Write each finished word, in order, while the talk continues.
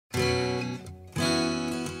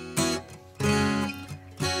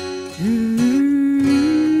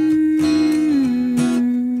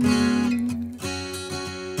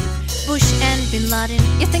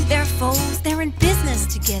You think they're foes, they're in business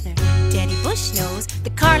together. Daddy Bush knows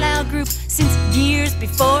the Carlyle Group since years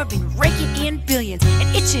before been raking in billions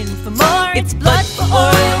and itching for more. It's blood for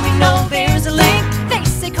oil, we know there's a link. They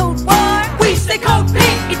say Cold War, we say Code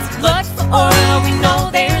Pink. It's blood for oil, we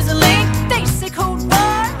know there's a link. They say Cold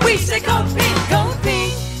War, we say Code Pink. Code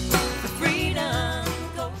Pink, for freedom,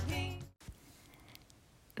 Code Pink.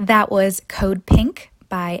 That was Code Pink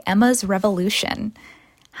by Emma's Revolution.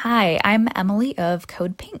 Hi, I'm Emily of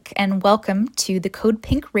Code Pink, and welcome to the Code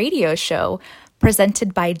Pink radio show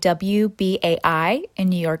presented by WBAI in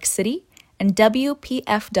New York City and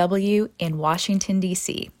WPFW in Washington,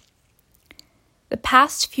 D.C. The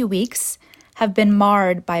past few weeks have been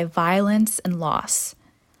marred by violence and loss.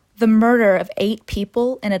 The murder of 8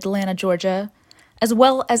 people in Atlanta, Georgia, as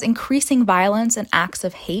well as increasing violence and acts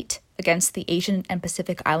of hate against the Asian and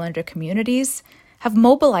Pacific Islander communities, have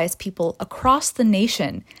mobilized people across the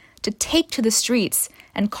nation to take to the streets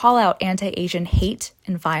and call out anti-Asian hate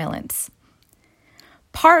and violence.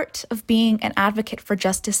 Part of being an advocate for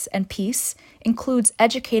justice and peace includes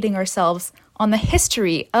educating ourselves on the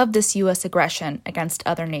history of this U.S. aggression against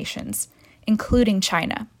other nations, including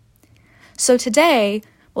China. So today,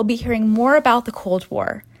 we'll be hearing more about the Cold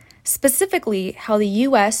War, specifically how the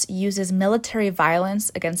U.S. uses military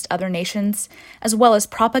violence against other nations, as well as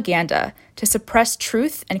propaganda to suppress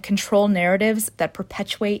truth and control narratives that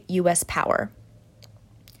perpetuate U.S. power.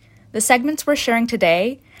 The segments we're sharing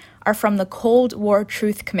today are from the Cold War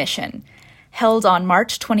Truth Commission, held on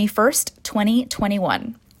March 21st,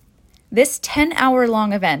 2021. This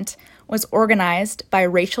 10-hour-long event was organized by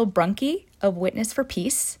Rachel Brunke of Witness for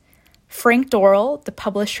Peace, Frank Dorrell, the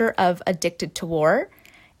publisher of Addicted to War,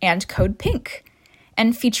 and Code Pink,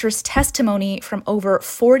 and features testimony from over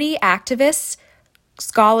 40 activists,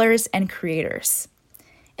 scholars, and creators.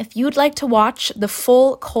 If you'd like to watch the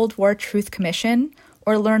full Cold War Truth Commission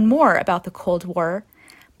or learn more about the Cold War,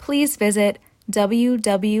 please visit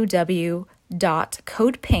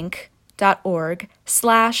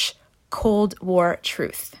www.codepink.org/Cold War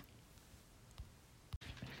Truth.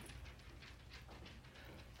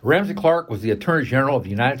 Ramsey Clark was the Attorney General of the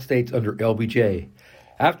United States under LBJ.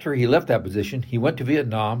 After he left that position, he went to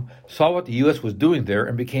Vietnam, saw what the U.S. was doing there,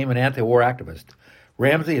 and became an anti-war activist.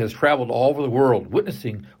 Ramsey has traveled all over the world,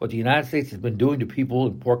 witnessing what the United States has been doing to people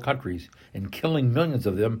in poor countries and killing millions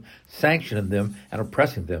of them, sanctioning them, and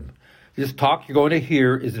oppressing them. This talk you're going to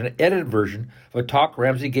hear is an edited version of a talk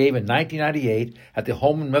Ramsey gave in 1998 at the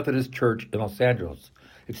Holman Methodist Church in Los Angeles.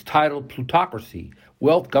 It's titled Plutocracy,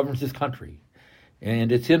 Wealth Governs This Country.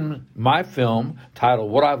 And it's in my film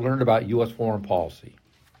titled What I've Learned About U.S. Foreign Policy.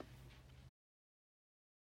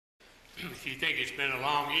 If you think it's been a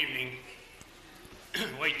long evening,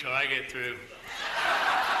 wait till I get through.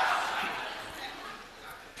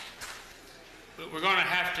 But we're going to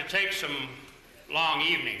have to take some long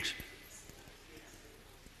evenings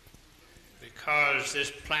because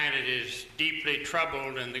this planet is deeply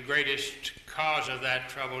troubled, and the greatest cause of that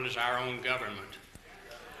trouble is our own government.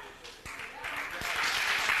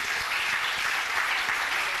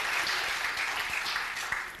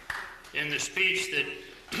 In the speech that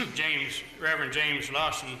Reverend James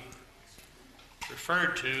Lawson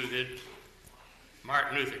referred to that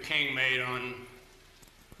Martin Luther King made on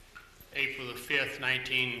April the 5th,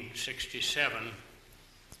 1967,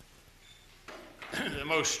 the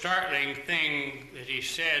most startling thing that he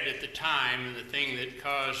said at the time, and the thing that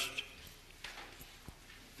caused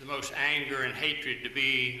the most anger and hatred to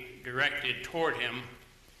be directed toward him,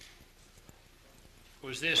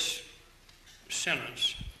 was this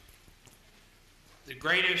sentence: "The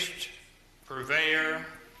greatest purveyor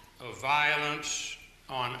of violence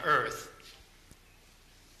on earth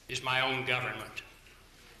is my own government."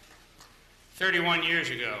 31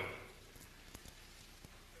 years ago.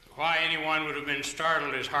 Why anyone would have been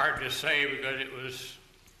startled is hard to say, because it was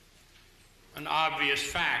an obvious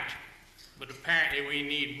fact. But apparently we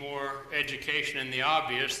need more education in the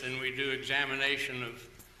obvious than we do examination of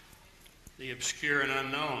the obscure and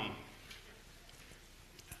unknown.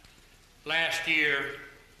 Last year,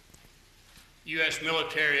 U.S.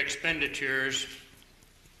 military expenditures,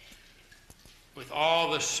 with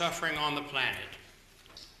all the suffering on the planet,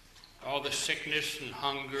 all the sickness and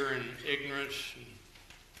hunger and ignorance and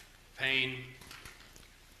pain,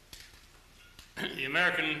 the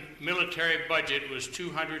American military budget was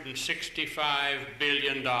 $265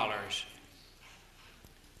 billion.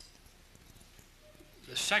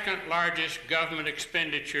 The second largest government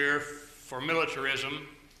expenditure for militarism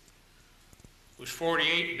was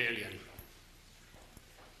 $48 billion,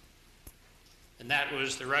 and that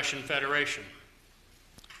was the Russian Federation.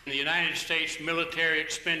 The United States military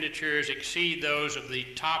expenditures exceed those of the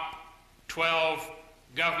top 12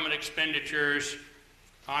 government expenditures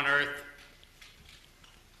on earth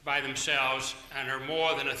by themselves and are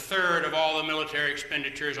more than a third of all the military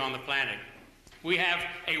expenditures on the planet. We have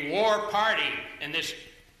a war party in this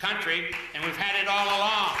country, and we've had it all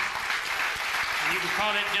along. And you can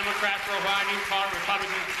call it Democrat for a while, you can call it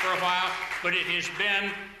Republican for a while, but it has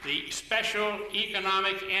been the special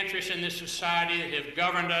economic interests in this society that have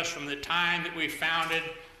governed us from the time that we founded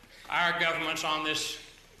our governments on this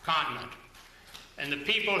continent. And the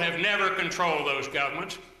people have never controlled those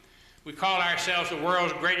governments. We call ourselves the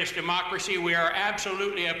world's greatest democracy. We are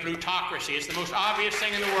absolutely a plutocracy. It's the most obvious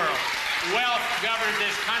thing in the world. Wealth governs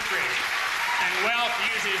this country, and wealth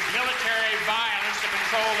uses military violence to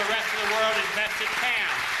control the rest of the world as best it can.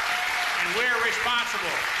 And we're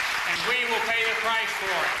responsible, and we will pay the price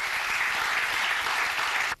for it.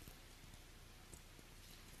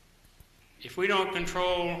 If we don't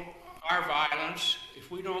control our violence, if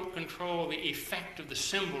we don't control the effect of the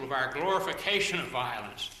symbol of our glorification of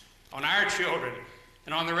violence on our children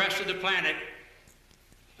and on the rest of the planet,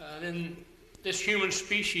 then this human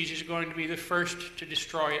species is going to be the first to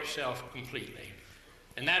destroy itself completely.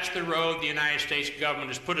 And that's the road the United States government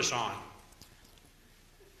has put us on.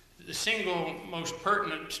 The single most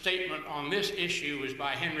pertinent statement on this issue was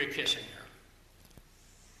by Henry Kissinger.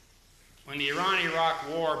 When the Iran-Iraq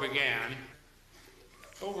war began,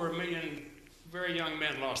 over 1 million very young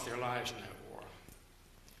men lost their lives in that war.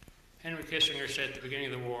 Henry Kissinger said at the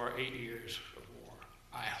beginning of the war, 8 years of war,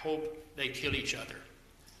 I hope they kill each other.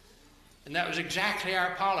 And that was exactly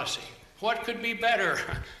our policy. What could be better?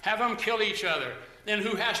 Have them kill each other. Then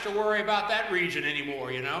who has to worry about that region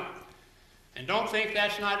anymore, you know? And don't think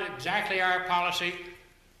that's not exactly our policy.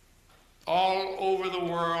 All over the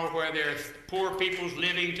world where there are poor peoples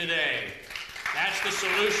living today, that's the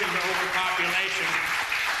solution to overpopulation.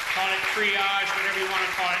 Call it triage, whatever you want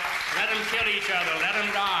to call it. Let them kill each other, let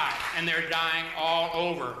them die. And they're dying all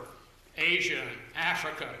over Asia,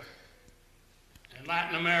 Africa, and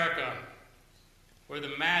Latin America, where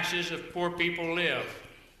the masses of poor people live.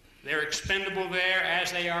 They're expendable there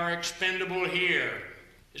as they are expendable here.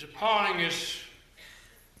 As appalling as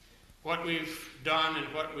what we've done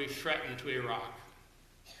and what we've threatened to Iraq.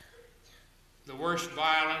 The worst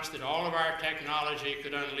violence that all of our technology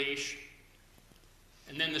could unleash,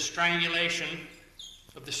 and then the strangulation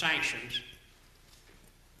of the sanctions.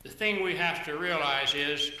 The thing we have to realize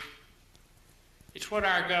is it's what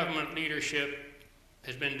our government leadership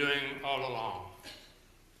has been doing all along.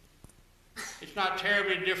 It's not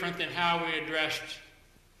terribly different than how we addressed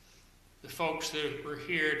the folks that were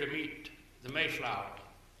here to meet the Mayflower,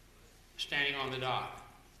 standing on the dock,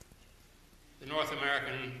 the North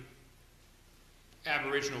American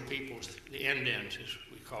Aboriginal peoples, the Indians as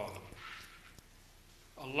we call them.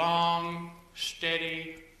 A long,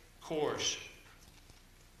 steady course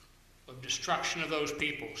of destruction of those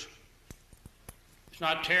peoples. It's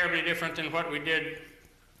not terribly different than what we did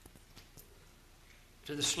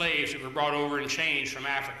to the slaves that were brought over in chains from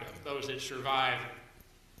Africa, those that survived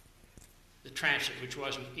the transit, which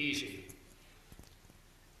wasn't easy.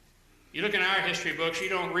 You look in our history books, you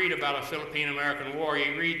don't read about a Philippine-American war.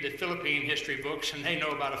 You read the Philippine history books, and they know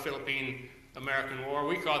about a Philippine-American war.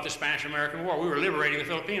 We call it the Spanish-American War. We were liberating the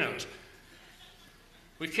Filipinos.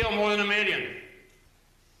 We killed more than 1 million.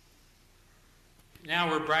 Now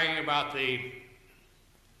we're bragging about the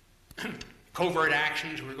covert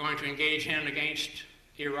actions we're going to engage in against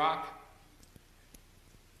Iraq.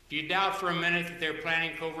 Do you doubt for a minute that they're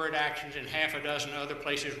planning covert actions in half a dozen other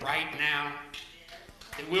places right now?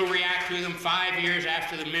 That we'll react to them 5 years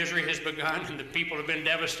after the misery has begun and the people have been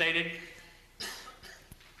devastated?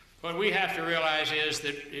 What we have to realize is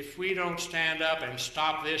that if we don't stand up and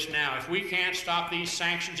stop this now, if we can't stop these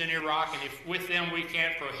sanctions in Iraq, and if with them we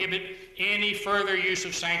can't prohibit any further use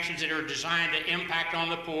of sanctions that are designed to impact on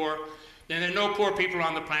the poor, then there are no poor people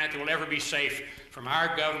on the planet that will ever be safe from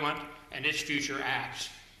our government and its future acts.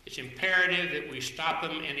 It's imperative that we stop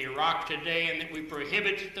them in Iraq today and that we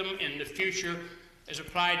prohibit them in the future as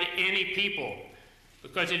applied to any people,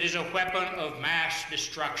 because it is a weapon of mass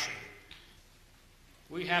destruction.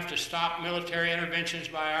 We have to stop military interventions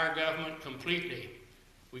by our government completely.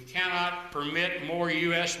 We cannot permit more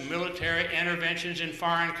U.S. military interventions in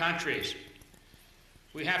foreign countries.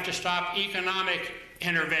 We have to stop economic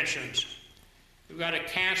interventions. We've got to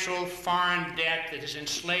cancel foreign debt that has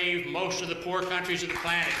enslaved most of the poor countries of the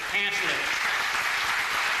planet. Cancel it.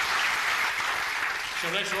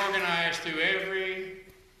 So let's organize through every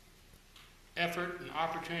effort and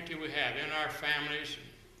opportunity we have in our families,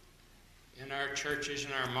 in our churches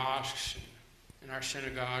and our mosques, in our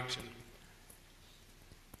synagogues and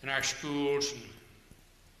in our schools and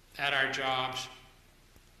at our jobs.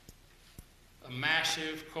 A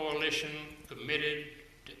massive coalition committed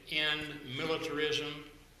to end militarism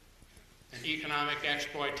and economic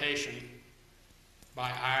exploitation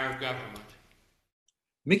by our government.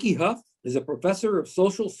 Mickey Huff is a professor of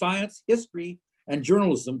social science, history, and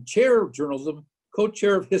journalism, chair of journalism,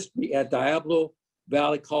 co-chair of history at Diablo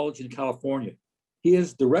Valley College in California. He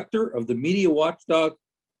is director of the media watchdog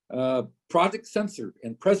Project Censored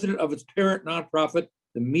and president of its parent nonprofit,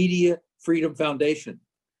 the Media Freedom Foundation.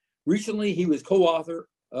 Recently, he was co-author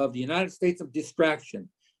of The United States of Distraction,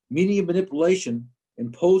 Media Manipulation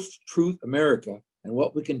in Post-Truth America and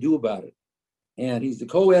What We Can Do About It. And he's the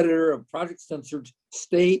co-editor of Project Censored's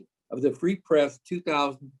State of the Free Press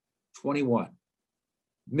 2021.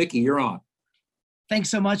 Mickey, you're on. Thanks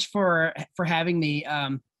so much for having me.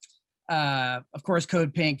 Of course,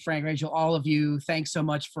 Code Pink, Frank, Rachel, all of you, thanks so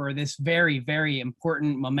much for this very, very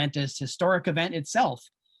important, momentous, historic event itself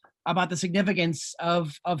about the significance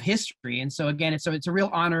of history. And so again, it's a real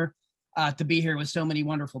honor to be here with so many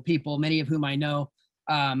wonderful people, many of whom I know,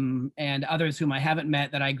 and others whom I haven't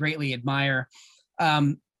met that I greatly admire.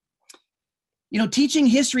 Teaching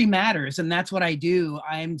history matters, and that's what I do.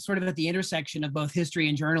 I'm sort of at the intersection of both history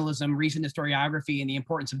and journalism, recent historiography, and the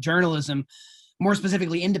importance of journalism, more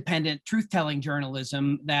specifically independent truth-telling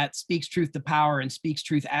journalism that speaks truth to power and speaks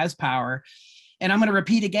truth as power. And I'm going to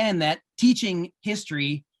repeat again that teaching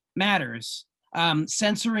history matters.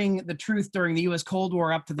 Censoring the truth during the U.S. Cold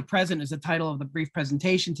War up to the present is the title of the brief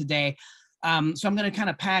presentation today. So I'm going to kind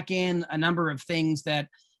of pack in a number of things that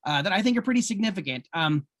I think are pretty significant.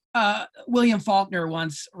 William Faulkner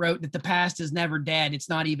once wrote that the past is never dead, it's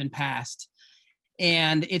not even past.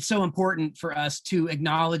 And it's so important for us to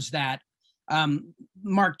acknowledge that.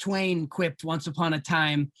 Mark Twain quipped once upon a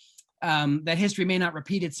time that history may not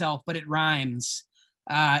repeat itself, but it rhymes.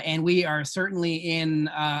 And we are certainly in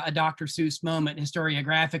a Dr. Seuss moment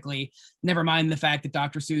historiographically, never mind the fact that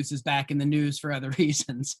Dr. Seuss is back in the news for other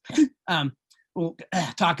reasons. We'll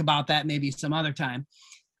talk about that maybe some other time.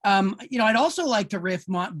 I'd also like to riff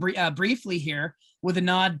briefly here with a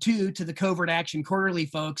nod to the Covert Action Quarterly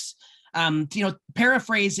folks.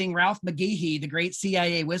 Paraphrasing Ralph McGehee, the great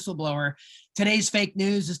CIA whistleblower, today's fake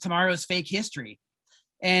news is tomorrow's fake history.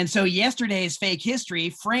 And so yesterday's fake history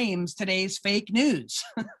frames today's fake news.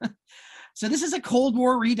 So this is a Cold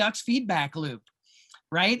War redux feedback loop,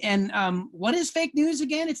 right? And what is fake news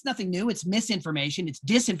again? It's nothing new. It's misinformation. It's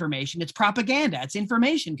disinformation. It's propaganda. It's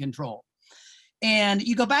information control. And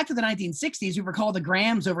you go back to the 1960s, you recall the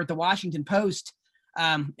Grahams over at the Washington Post.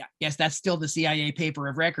 Yes, that's still the CIA paper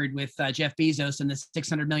of record with Jeff Bezos and the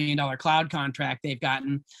 $600 million cloud contract they've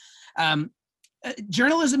gotten.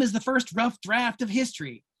 Journalism is the first rough draft of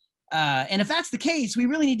history. And if that's the case, we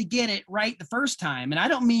really need to get it right the first time. And I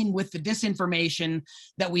don't mean with the disinformation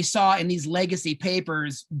that we saw in these legacy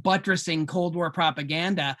papers buttressing Cold War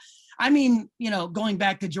propaganda. I mean, going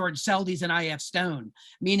back to George Seldes and I.F. Stone,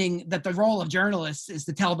 meaning that the role of journalists is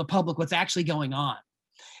to tell the public what's actually going on.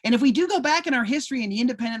 And if we do go back in our history and the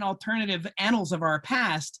independent alternative annals of our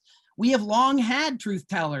past, we have long had truth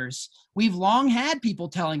tellers. We've long had people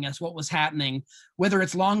telling us what was happening, whether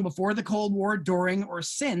it's long before the Cold War, during, or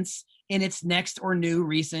since in its next or new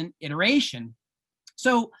recent iteration.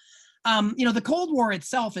 So, the Cold War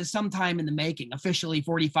itself is some time in the making, officially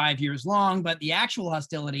 45 years long, but the actual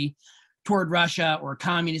hostility toward Russia or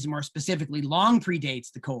communism more specifically long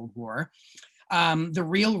predates the Cold War. The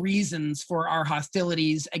real reasons for our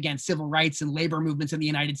hostilities against civil rights and labor movements in the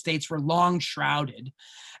United States were long shrouded.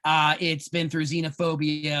 It's been through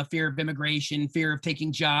xenophobia, fear of immigration, fear of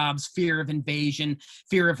taking jobs, fear of invasion,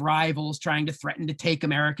 fear of rivals trying to threaten to take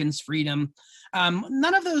Americans' freedom.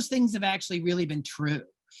 None of those things have actually really been true.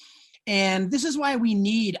 And this is why we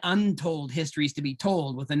need untold histories to be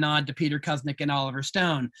told, with a nod to Peter Kuznick and Oliver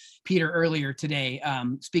Stone. Peter earlier today,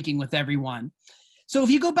 speaking with everyone. So if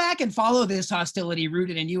you go back and follow this hostility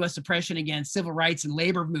rooted in U.S. oppression against civil rights and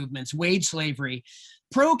labor movements, wage slavery,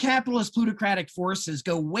 pro-capitalist plutocratic forces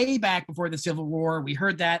go way back before the Civil War. We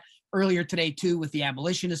heard that earlier today, too, with the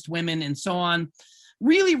abolitionist women and so on.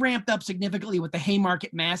 Really ramped up significantly with the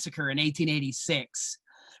Haymarket Massacre in 1886.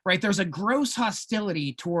 Right, there's a gross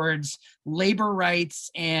hostility towards labor rights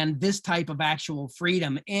and this type of actual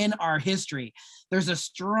freedom in our history. There's a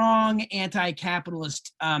strong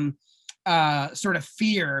anti-capitalist sort of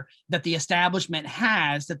fear that the establishment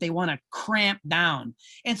has that they want to cramp down.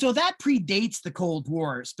 And so that predates the Cold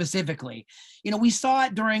War specifically. We saw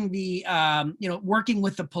it during the, working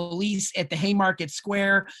with the police at the Haymarket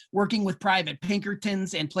Square, working with Private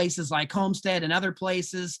Pinkertons in places like Homestead and other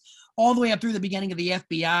places, all the way up through the beginning of the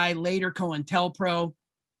FBI, later COINTELPRO.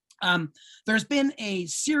 There's been a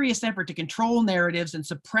serious effort to control narratives and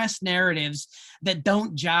suppress narratives that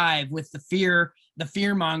don't jive with the fear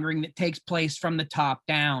mongering that takes place from the top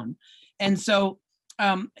down. And so,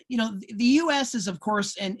 the U.S. is, of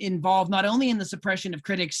course, involved not only in the suppression of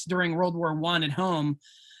critics during World War I at home,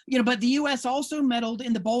 but the U.S. also meddled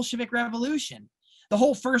in the Bolshevik Revolution, the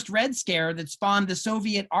whole first Red Scare that spawned the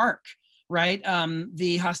Soviet arc, right?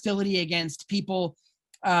 The hostility against people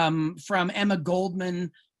from Emma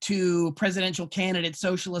Goldman to presidential candidate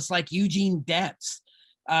socialists like Eugene Debs,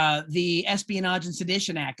 the Espionage and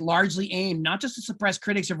Sedition Act, largely aimed not just to suppress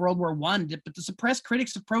critics of World War I, but to suppress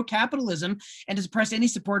critics of pro-capitalism and to suppress any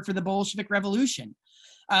support for the Bolshevik Revolution.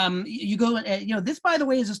 This, by the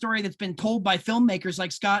way, is a story that's been told by filmmakers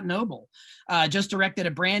like Scott Noble. Just directed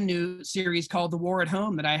a brand new series called The War at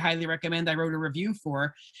Home that I highly recommend. I wrote a review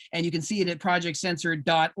for, and you can see it at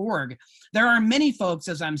projectcensored.org. There are many folks,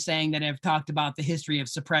 as I'm saying, that have talked about the history of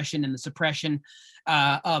suppression and the suppression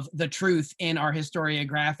of the truth in our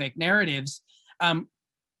historiographic narratives.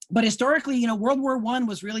 But historically, World War I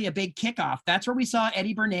was really a big kickoff. That's where we saw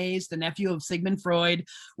Eddie Bernays, the nephew of Sigmund Freud,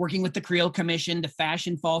 working with the Creel Commission to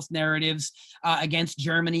fashion false narratives against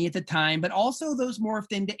Germany at the time, but also those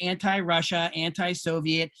morphed into anti-Russia,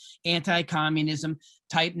 anti-Soviet, anti-communism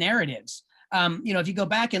type narratives. If you go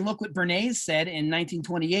back and look what Bernays said in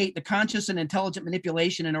 1928, the conscious and intelligent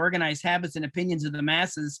manipulation and organized habits and opinions of the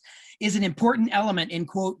masses is an important element in,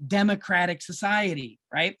 quote, democratic society,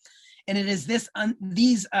 right? And it is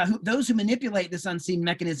those who manipulate this unseen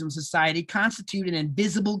mechanism of society constitute an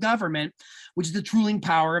invisible government, which is the ruling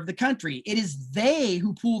power of the country. It is they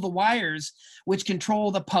who pull the wires which control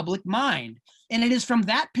the public mind. And it is from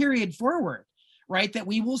that period forward, right, that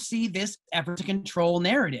we will see this effort to control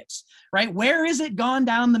narratives, right? Where is it gone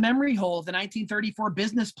down the memory hole of the 1934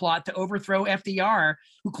 business plot to overthrow FDR,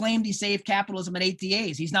 who claimed he saved capitalism in 8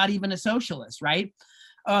 days? He's not even a socialist, right?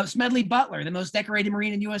 Smedley Butler, the most decorated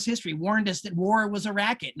Marine in U.S. history, warned us that war was a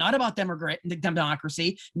racket, not about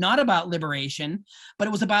democracy, not about liberation, but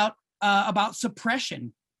it was about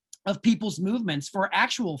suppression of people's movements for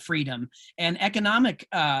actual freedom and economic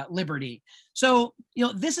liberty. So,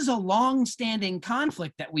 this is a long-standing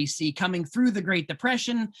conflict that we see coming through the Great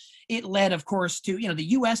Depression. It led, of course, to, the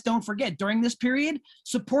U.S., don't forget, during this period,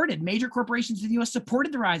 supported major corporations in the U.S.,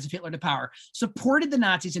 supported the rise of Hitler to power, supported the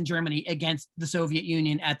Nazis in Germany against the Soviet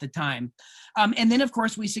Union at the time. And then, of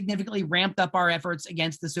course, we significantly ramped up our efforts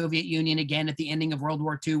against the Soviet Union again at the ending of World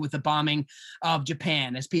War II with the bombing of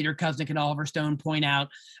Japan, as Peter Kuznick and Oliver Stone point out,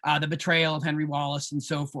 the betrayal of Henry Wallace and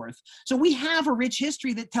so forth. So we have a rich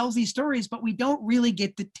history that tells these stories, but we don't really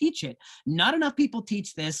get to teach it. Not enough people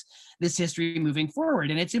teach this history moving forward.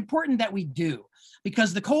 And it's important that we do,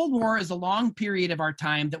 because the Cold War is a long period of our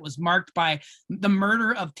time that was marked by the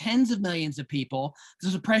murder of tens of millions of people, the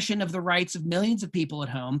suppression of the rights of millions of people at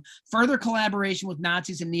home, further collaboration with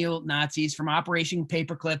Nazis and neo-Nazis from Operation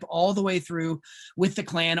Paperclip all the way through with the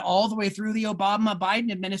Klan, all the way through the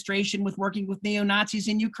Obama-Biden administration with working with neo-Nazis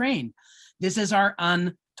in Ukraine. This is our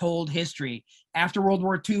untold history. After World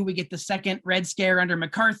War II, we get the second Red Scare under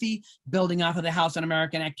McCarthy, building off of the House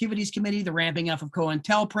Un-American Activities Committee, the ramping up of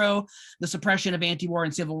COINTELPRO, the suppression of anti-war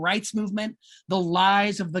and civil rights movement, the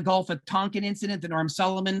lies of the Gulf of Tonkin incident that Norm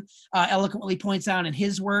Sullivan eloquently points out in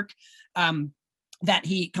his work. That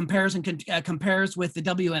he compares with the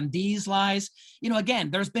WMD's lies.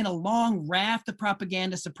 Again, there's been a long raft of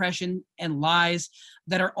propaganda, suppression, and lies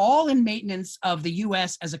that are all in maintenance of the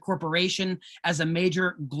U.S. as a corporation, as a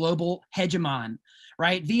major global hegemon,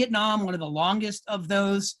 right? Vietnam, one of the longest of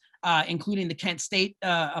those, including the Kent State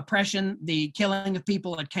oppression, the killing of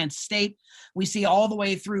people at Kent State. We see all the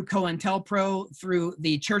way through COINTELPRO, through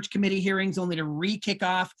the Church Committee hearings, only to re-kick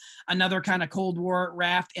off another kind of Cold War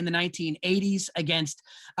raft in the 1980s against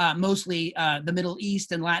mostly the Middle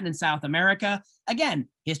East and Latin and South America. Again,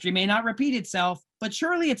 history may not repeat itself, but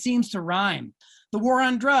surely it seems to rhyme. The war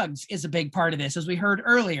on drugs is a big part of this, as we heard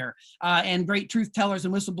earlier, and great truth tellers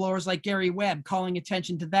and whistleblowers like Gary Webb calling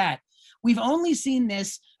attention to that. We've only seen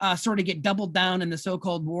this sort of get doubled down in the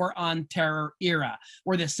so-called war on terror era,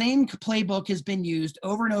 where the same playbook has been used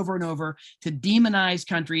over and over and over to demonize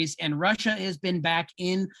countries, and Russia has been back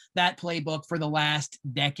in that playbook for the last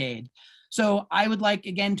decade. So I would like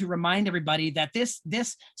again to remind everybody that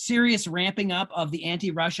this serious ramping up of the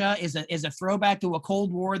anti-Russia is a throwback to a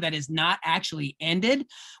Cold War that is not actually ended.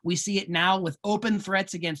 We see it now with open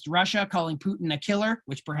threats against Russia, calling Putin a killer,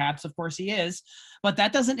 which perhaps, of course, he is. But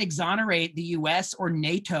that doesn't exonerate the US or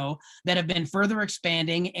NATO that have been further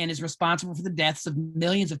expanding and is responsible for the deaths of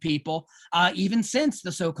millions of people, even since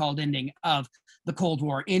the so-called ending of the Cold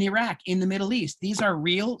War in Iraq, in the Middle East. These are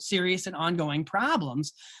real, serious, and ongoing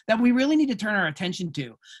problems that we really need to turn our attention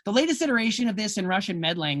to. The latest iteration of this in Russian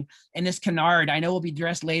meddling and this canard, I know will be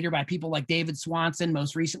addressed later by people like David Swanson,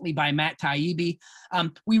 most recently by Matt Taibbi.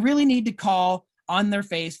 We really need to call on their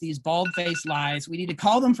face these bald-faced lies. We need to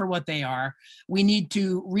call them for what they are. We need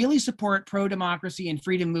to really support pro-democracy and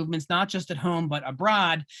freedom movements, not just at home, but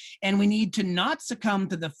abroad. And we need to not succumb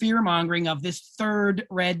to the fear-mongering of this third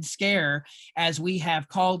Red Scare, as we have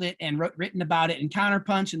called it and written about it in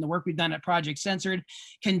Counterpunch, and the work we've done at Project Censored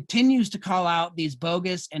continues to call out these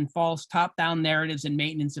bogus and false top-down narratives and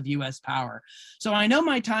maintenance of U.S. power. So I know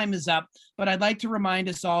my time is up, but I'd like to remind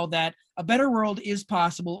us all that a better world is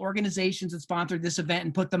possible. Organizations that sponsored this event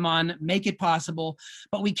and put them on make it possible,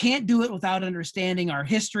 but we can't do it without understanding our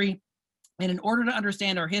history. And in order to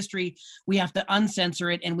understand our history, we have to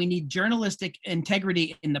uncensor it, and we need journalistic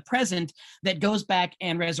integrity in the present that goes back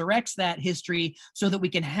and resurrects that history so that we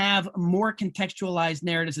can have more contextualized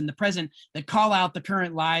narratives in the present that call out the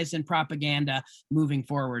current lies and propaganda moving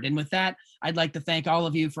forward. And with that, I'd like to thank all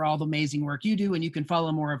of you for all the amazing work you do, and you can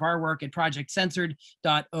follow more of our work at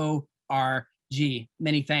projectcensored.org.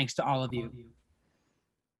 Many thanks to all of you.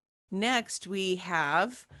 Next, we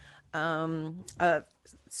have a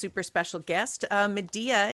super special guest.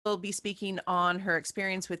 Medea will be speaking on her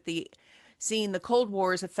experience with seeing the Cold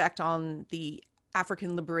War's effect on the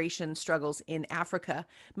African liberation struggles in Africa.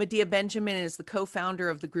 Medea Benjamin is the co-founder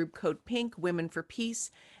of the group Code Pink, Women for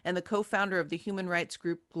Peace, and the co-founder of the human rights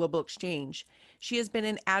group Global Exchange. She has been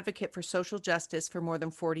an advocate for social justice for more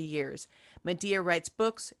than 40 years. Medea writes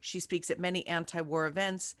books, she speaks at many anti-war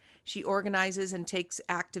events, she organizes and takes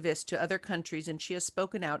activists to other countries, and she has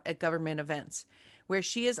spoken out at government events, where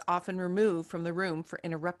she is often removed from the room for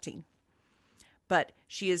interrupting. But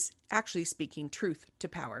she is actually speaking truth to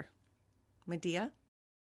power. Medea?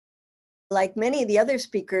 Like many of the other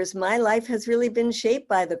speakers, my life has really been shaped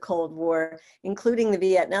by the Cold War, including the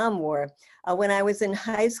Vietnam War. When I was in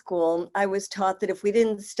high school, I was taught that if we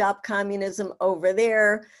didn't stop communism over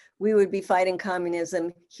there, we would be fighting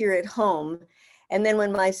communism here at home. And then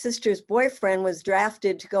when my sister's boyfriend was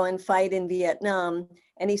drafted to go and fight in Vietnam,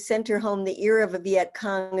 and he sent her home the ear of a Viet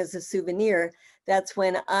Cong as a souvenir, that's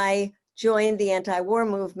when I joined the anti-war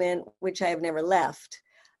movement, which I have never left.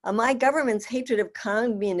 My government's hatred of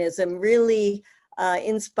communism really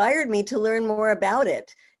inspired me to learn more about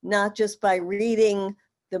it, not just by reading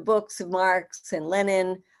the books of Marx and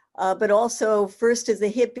Lenin, but also first as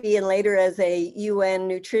a hippie and later as a UN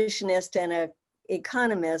nutritionist and an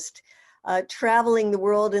economist, traveling the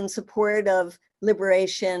world in support of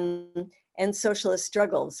liberation and socialist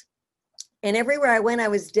struggles. And everywhere I went, I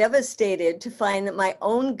was devastated to find that my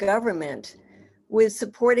own government was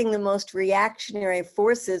supporting the most reactionary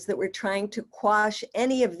forces that were trying to quash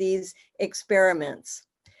any of these experiments.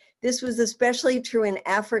 This was especially true in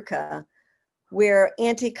Africa, where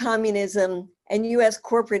anti-communism and US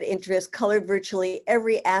corporate interests colored virtually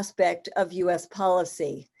every aspect of US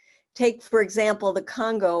policy. Take, for example, the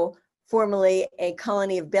Congo, formerly a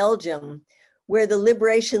colony of Belgium, where the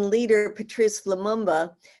liberation leader, Patrice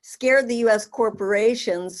Lumumba, scared the US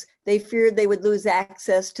corporations. They feared they would lose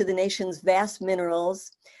access to the nation's vast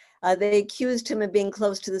minerals. They accused him of being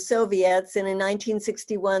close to the Soviets, and in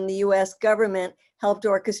 1961, the US government helped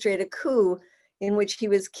orchestrate a coup in which he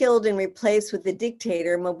was killed and replaced with the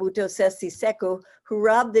dictator, Mobutu Sese Seko, who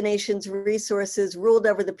robbed the nation's resources, ruled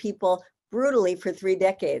over the people brutally for 3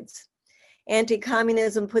 decades.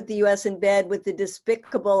 Anti-communism put the US in bed with the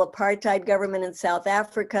despicable apartheid government in South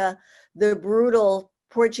Africa, the brutal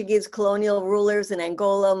Portuguese colonial rulers in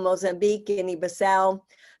Angola, Mozambique, and Guinea-Bissau,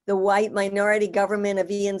 the white minority government of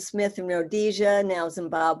Ian Smith in Rhodesia, now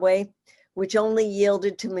Zimbabwe, which only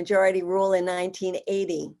yielded to majority rule in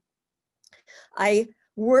 1980. I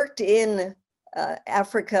worked in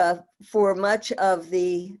Africa for much of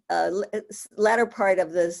the latter part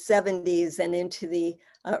of the 70s and into the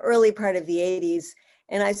early part of the 80s,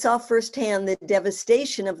 and I saw firsthand the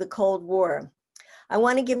devastation of the Cold War. I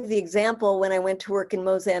want to give the example when I went to work in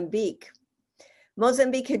Mozambique.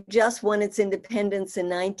 Mozambique had just won its independence in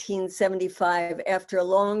 1975 after a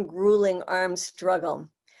long, grueling armed struggle.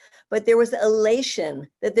 But there was elation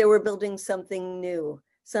that they were building something new,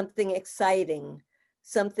 something exciting,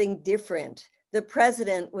 something different, The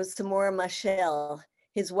president was Samora Machel.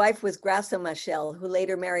 His wife was Graça Machel, who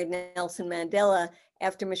later married Nelson Mandela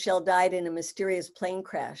after Machel died in a mysterious plane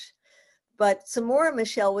crash. But Samora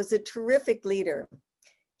Machel was a terrific leader.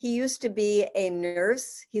 He used to be a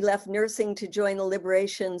nurse. He left nursing to join the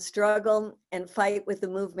liberation struggle and fight with the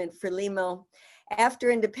movement Frelimo.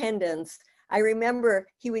 After independence, I remember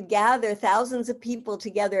he would gather thousands of people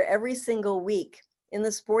together every single week in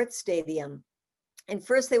the sports stadium. And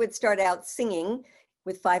first they would start out singing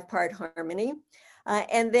with 5-part harmony.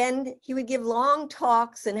 And then he would give long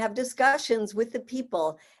talks and have discussions with the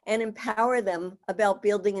people and empower them about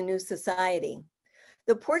building a new society.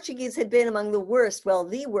 The Portuguese had been among the worst, well,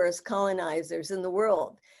 the worst colonizers in the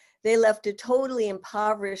world. They left a totally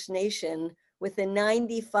impoverished nation with a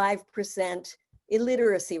 95%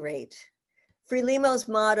 illiteracy rate. Frelimo's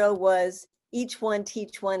motto was, each one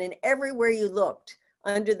teach one, and everywhere you looked,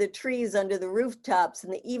 under the trees, under the rooftops, in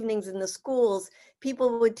the evenings in the schools,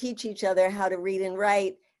 people would teach each other how to read and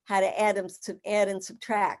write, how to add and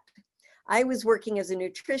subtract. I was working as a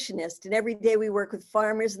nutritionist, and every day we work with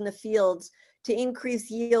farmers in the fields to increase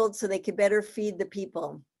yield so they could better feed the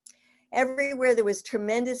people. Everywhere there was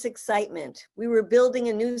tremendous excitement. We were building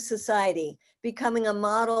a new society, becoming a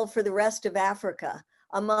model for the rest of Africa,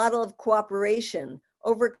 a model of cooperation,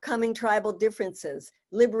 overcoming tribal differences,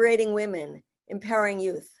 liberating women, empowering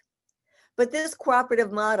youth. But this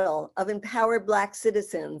cooperative model of empowered Black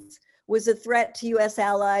citizens was a threat to US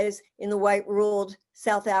allies in the white-ruled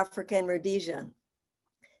South Africa and Rhodesia.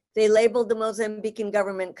 They labeled the Mozambican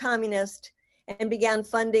government communist and began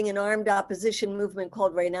funding an armed opposition movement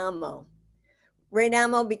called Renamo.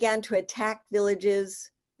 Renamo began to attack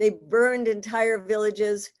villages. They burned entire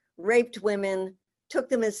villages, raped women, took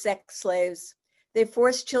them as sex slaves. They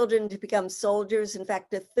forced children to become soldiers. In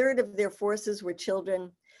fact, 1/3 of their forces were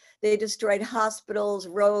children. They destroyed hospitals,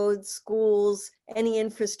 roads, schools, any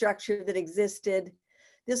infrastructure that existed.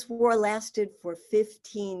 This war lasted for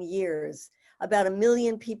 15 years. About 1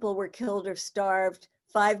 million people were killed or starved,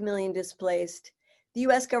 5 million displaced. The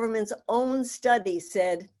US government's own study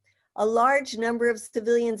said a large number of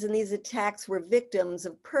civilians in these attacks were victims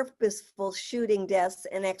of purposeful shooting deaths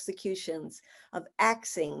and executions, of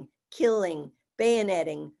axing, killing,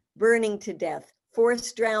 bayoneting, burning to death,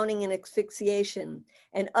 forced drowning and asphyxiation,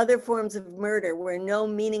 and other forms of murder where no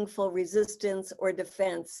meaningful resistance or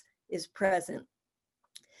defense is present.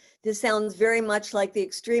 This sounds very much like the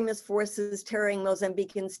extremist forces terroring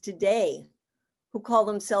Mozambicans today, who call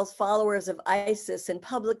themselves followers of ISIS and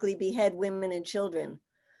publicly behead women and children.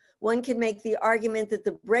 One can make the argument that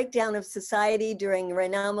the breakdown of society during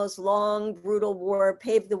Renamo's long, brutal war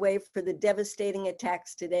paved the way for the devastating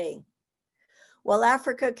attacks today. While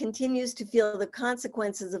Africa continues to feel the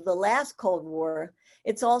consequences of the last Cold War,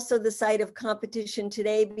 it's also the site of competition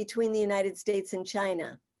today between the United States and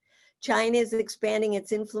China. China is expanding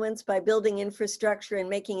its influence by building infrastructure and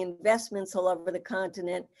making investments all over the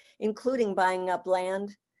continent, including buying up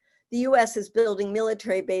land. The US is building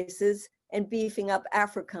military bases and beefing up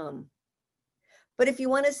AFRICOM. But if you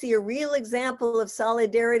want to see a real example of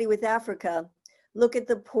solidarity with Africa, look at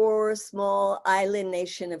the poor, small island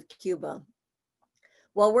nation of Cuba.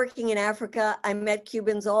 While working in Africa, I met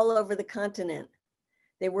Cubans all over the continent.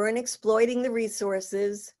 They weren't exploiting the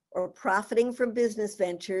resources or profiting from business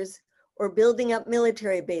ventures or building up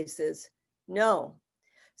military bases. No,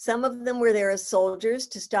 some of them were there as soldiers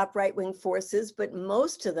to stop right-wing forces, but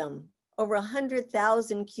most of them, over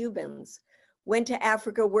 100,000 Cubans, went to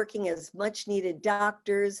Africa working as much needed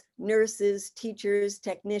doctors, nurses, teachers,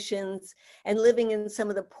 technicians, and living in some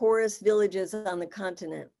of the poorest villages on the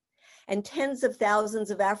continent. And tens of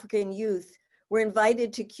thousands of African youth were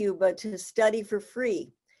invited to Cuba to study for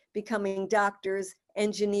free, becoming doctors,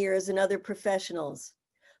 engineers, and other professionals.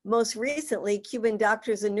 Most recently, Cuban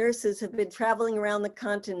doctors and nurses have been traveling around the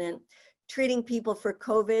continent, treating people for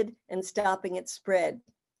COVID and stopping its spread.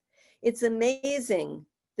 It's amazing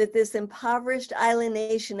that this impoverished island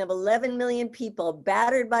nation of 11 million people,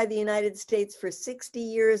 battered by the United States for 60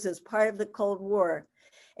 years as part of the Cold War,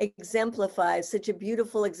 exemplifies such a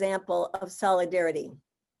beautiful example of solidarity.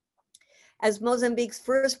 As Mozambique's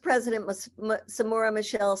first president, Samora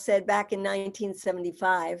Machel, said back in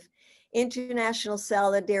 1975, international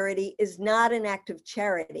solidarity is not an act of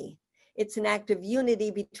charity. It's an act of unity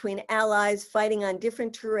between allies fighting on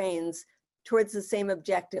different terrains towards the same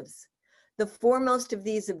objectives. The foremost of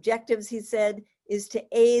these objectives, he said, is to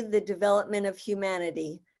aid the development of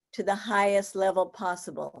humanity to the highest level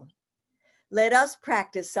possible. Let us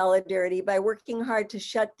practice solidarity by working hard to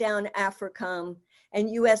shut down AFRICOM and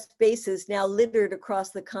US bases now littered across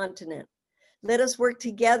the continent. Let us work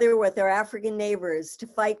together with our African neighbors to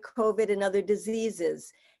fight COVID and other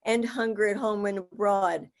diseases, end hunger at home and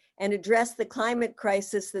abroad, and address the climate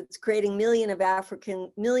crisis that's creating millions of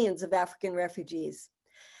African refugees.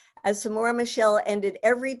 As Samora Machel ended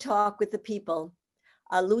every talk with the people,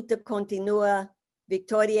 a luta continua,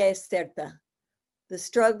 victoria es certa. The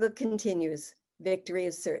struggle continues, victory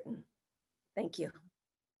is certain. Thank you.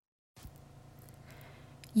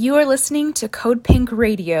 You are listening to Code Pink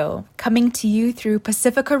Radio, coming to you through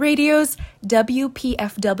Pacifica Radio's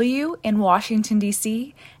WPFW in Washington,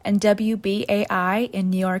 D.C., and WBAI in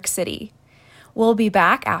New York City. We'll be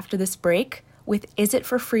back after this break with Is It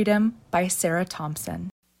for Freedom by Sarah Thompson.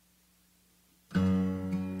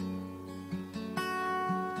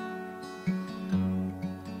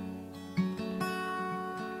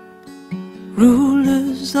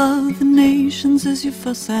 Rulers of the nations, as you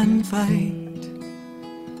fuss and fight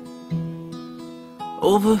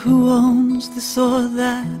over who owns this or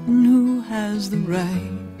that and who has the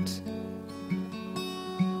right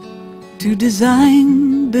to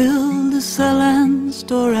design, build, sell and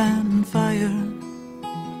store and fire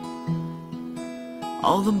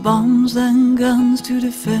all the bombs and guns to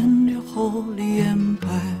defend your holy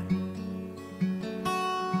empire.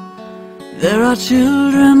 There are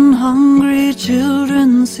children, hungry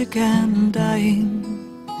children, sick and dying.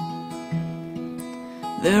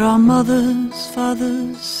 There are mothers,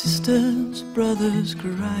 fathers, sisters, brothers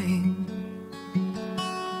crying.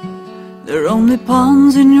 They're only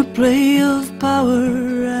pawns in your play of power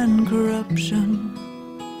and corruption.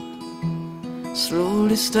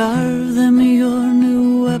 Slowly starve them, your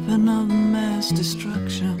new weapon of mass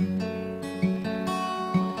destruction.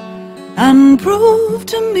 And prove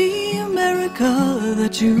to me, America,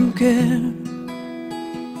 that you care.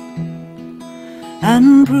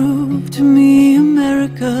 And prove to me,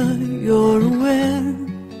 America, you're aware.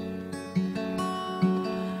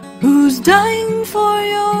 Who's dying for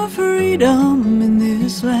your freedom in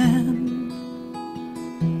this land?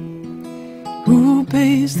 Who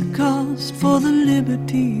pays the cost for the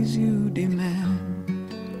liberties you demand?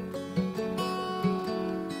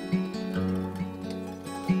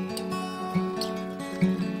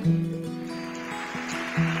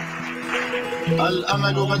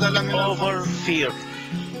 Over fear.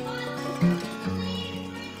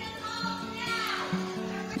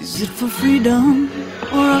 Is it for freedom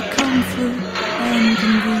or a comfort and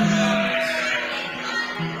convenience?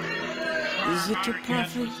 Is it to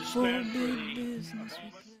profit for big business?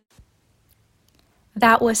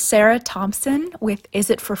 That was Sarah Thompson with Is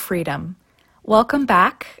It for Freedom? Welcome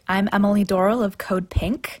back. I'm Emily Doral of Code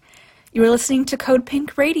Pink. You are listening to Code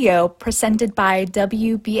Pink Radio, presented by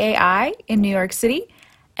WBAI in New York City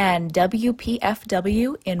and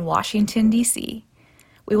WPFW in Washington, D.C.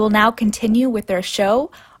 We will now continue with their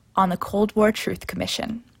show on the Cold War Truth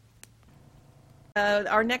Commission.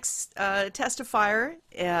 Our next testifier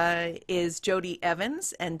is Jody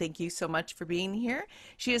Evans, and thank you so much for being here.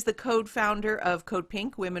 She is the co-founder of Code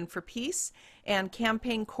Pink, Women for Peace, and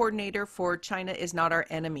campaign coordinator for China is Not Our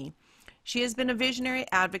Enemy. She has been a visionary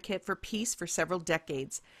advocate for peace for several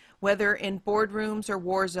decades, whether in boardrooms or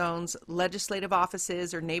war zones, legislative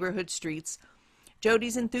offices, or neighborhood streets.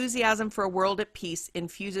 Jody's enthusiasm for a world at peace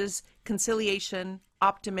infuses conciliation,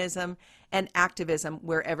 optimism, and activism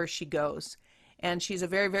wherever she goes. And she's a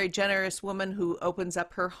very, very generous woman who opens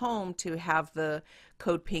up her home to have the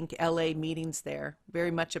Code Pink LA meetings there.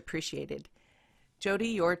 Very much appreciated. Jody,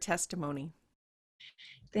 your testimony.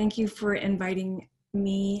 Thank you for inviting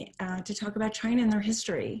me to talk about China and their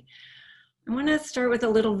history. I want to start with a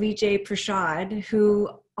little Vijay Prashad, who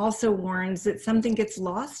also warns that something gets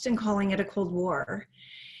lost in calling it a Cold War,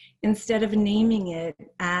 instead of naming it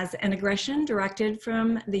as an aggression directed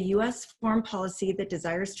from the US foreign policy that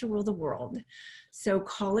desires to rule the world. So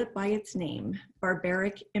call it by its name,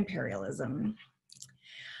 barbaric imperialism.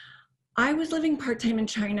 I was living part-time in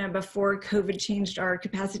China before COVID changed our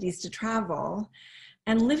capacities to travel.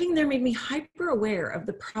 And living there made me hyper aware of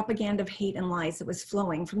the propaganda of hate and lies that was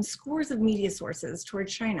flowing from scores of media sources toward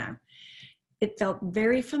China. It felt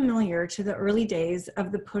very familiar to the early days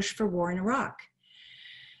of the push for war in Iraq.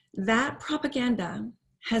 That propaganda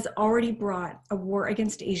has already brought a war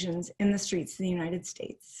against Asians in the streets of the United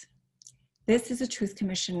States. This is a truth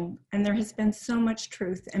commission, and there has been so much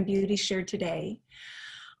truth and beauty shared today.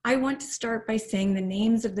 I want to start by saying the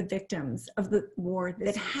names of the victims of the war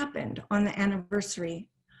that happened on the anniversary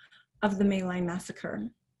of the My Lai massacre.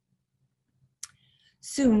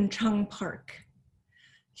 Soon Chung Park,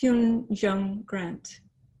 Hyun Jung Grant,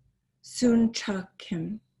 Soon Cha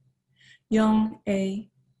Kim, Young A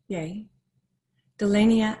Ye,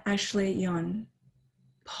 Delania Ashley Yon,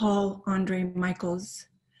 Paul Andre Michaels,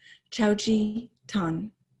 Chao-Ji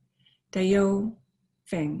Tan, Dayo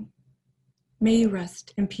Feng. May you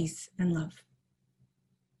rest in peace and love.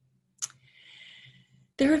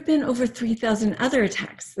 There have been over 3,000 other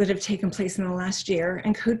attacks that have taken place in the last year,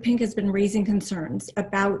 and Code Pink has been raising concerns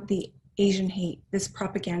about the Asian hate this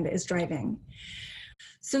propaganda is driving.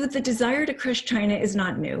 So the desire to crush China is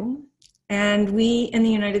not new, and we in the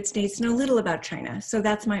United States know little about China, so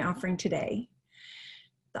that's my offering today.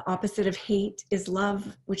 The opposite of hate is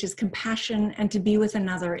love, which is compassion, and to be with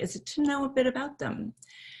another is to know a bit about them.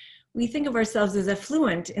 We think of ourselves as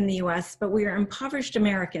affluent in the US, but we are impoverished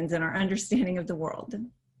Americans in our understanding of the world.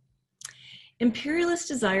 Imperialist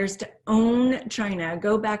desires to own China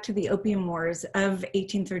go back to the Opium Wars of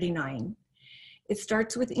 1839. It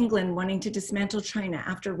starts with England wanting to dismantle China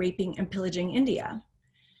after raping and pillaging India.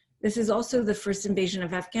 This is also the first invasion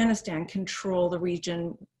of Afghanistan, control the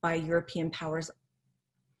region by European powers.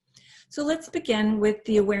 So let's begin with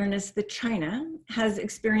the awareness that China has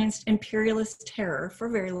experienced imperialist terror for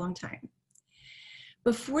a very long time.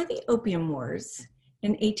 Before the Opium Wars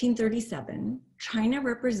in 1837, China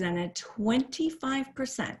represented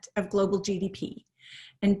 25% of global GDP,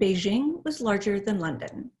 and Beijing was larger than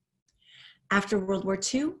London. After World War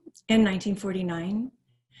II, in 1949,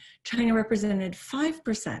 China represented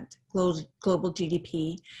 5% global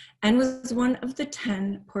GDP and was one of the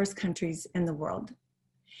 10 poorest countries in the world.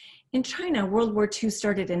 In China, World War II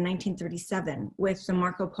started in 1937 with the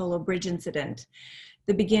Marco Polo Bridge incident,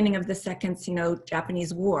 the beginning of the Second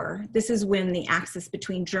Sino-Japanese War. This is when the axis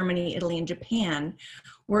between Germany, Italy, and Japan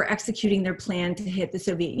were executing their plan to hit the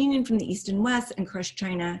Soviet Union from the east and west and crush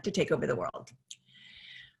China to take over the world.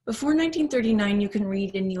 Before 1939, you can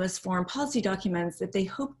read in US foreign policy documents that they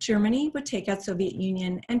hoped Germany would take out Soviet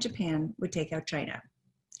Union and Japan would take out China.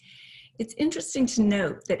 It's interesting to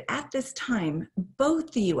note that at this time,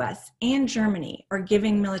 both the US and Germany are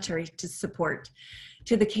giving military support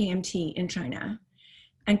to the KMT in China.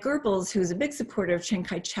 And Goebbels, who's a big supporter of Chiang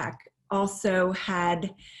Kai-shek, also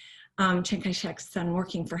had Chiang Kai-shek's son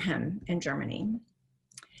working for him in Germany.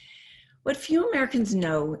 What few Americans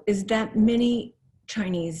know is that many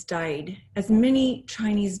Chinese died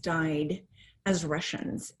as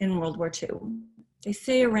Russians in World War II. They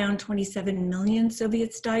say around 27 million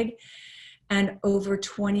Soviets died and over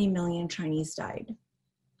 20 million Chinese died.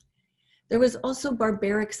 There was also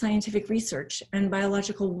barbaric scientific research and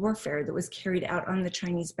biological warfare that was carried out on the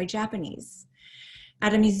Chinese by Japanese.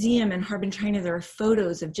 At a museum in Harbin, China, there are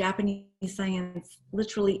photos of Japanese science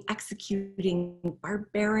literally executing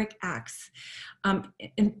barbaric acts,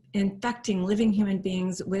 infecting living human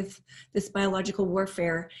beings with this biological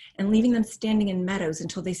warfare and leaving them standing in meadows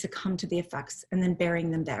until they succumb to the effects and then burying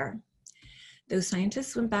them there. Those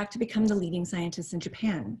scientists went back to become the leading scientists in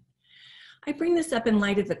Japan. I bring this up in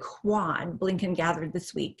light of the Quad Blinken gathered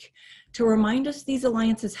this week to remind us these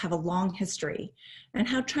alliances have a long history and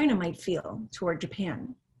how China might feel toward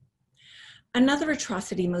Japan. Another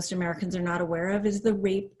atrocity most Americans are not aware of is the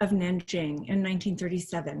rape of Nanjing in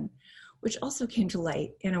 1937, which also came to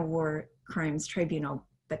light in a war crimes tribunal,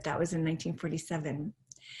 but that was in 1947.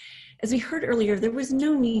 As we heard earlier, there was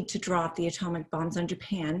no need to drop the atomic bombs on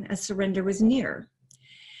Japan as surrender was near.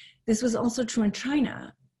 This was also true in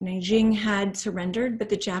China. Nanjing had surrendered, but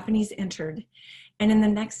the Japanese entered. And in the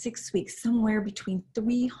next 6 weeks, somewhere between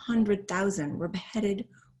 300,000 were beheaded,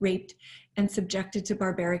 raped, and subjected to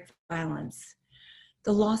barbaric violence.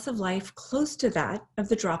 The loss of life close to that of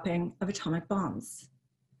the dropping of atomic bombs.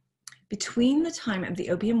 Between the time of the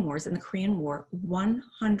Opium Wars and the Korean War,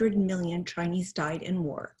 100 million Chinese died in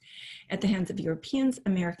war at the hands of Europeans,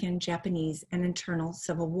 American, Japanese, and internal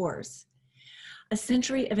civil wars. A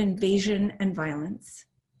century of invasion and violence.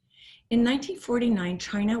 In 1949,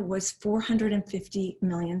 China was 450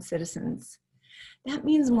 million citizens. That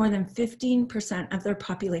means more than 15% of their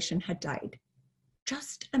population had died.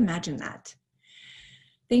 Just imagine that.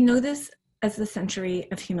 They know this as the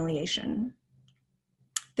century of humiliation.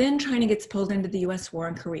 Then China gets pulled into the US war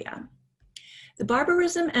in Korea. The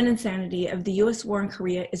barbarism and insanity of the US war in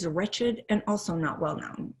Korea is wretched and also not well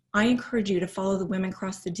known. I encourage you to follow the Women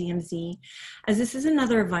Cross the DMZ, as this is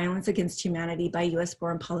another violence against humanity by US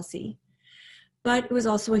foreign policy. But it was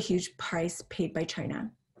also a huge price paid by China.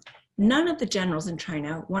 None of the generals in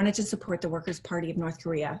China wanted to support the Workers' Party of North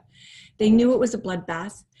Korea. They knew it was a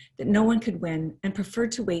bloodbath, that no one could win, and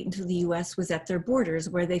preferred to wait until the US was at their borders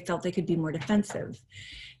where they felt they could be more defensive.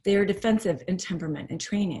 They are defensive in temperament and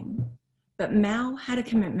training. But Mao had a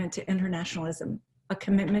commitment to internationalism, a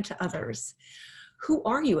commitment to others. Who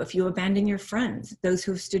are you if you abandon your friends, those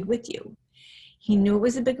who have stood with you? He knew it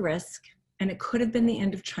was a big risk, and it could have been the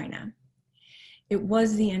end of China. It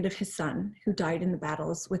was the end of his son, who died in the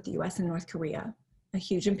battles with the US and North Korea, a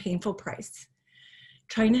huge and painful price.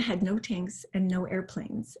 China had no tanks and no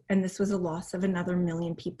airplanes, and this was a loss of another 1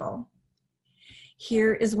 million people.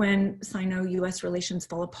 Here is when Sino-US relations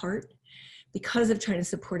fall apart because of China's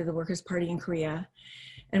support of the Workers' Party in Korea.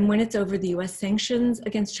 And when it's over, the US sanctions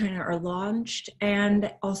against China are launched,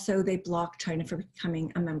 and also they block China from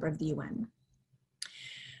becoming a member of the UN.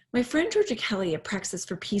 My friend Georgia Kelly at Praxis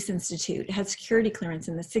for Peace Institute had security clearance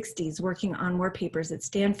in the 60s working on war papers at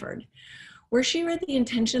Stanford, where she read the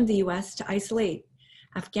intention of the US to isolate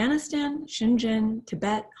Afghanistan, Xinjiang,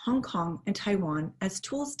 Tibet, Hong Kong, and Taiwan as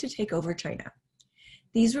tools to take over China.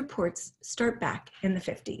 These reports start back in the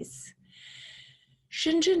 50s.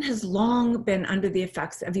 Xinjiang has long been under the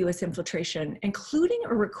effects of US infiltration, including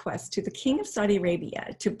a request to the King of Saudi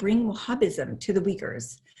Arabia to bring Wahhabism to the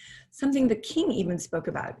Uyghurs, something the king even spoke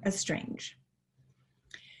about as strange.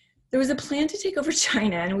 There was a plan to take over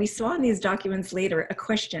China, and we saw in these documents later a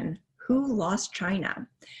question, who lost China?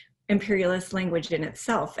 Imperialist language in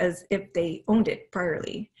itself, as if they owned it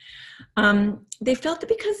priorly. They felt that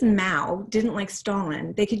because Mao didn't like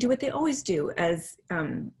Stalin, they could do what they always do as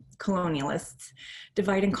colonialists,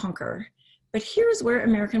 divide and conquer. But here's where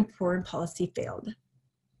American foreign policy failed.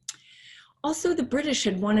 Also, the British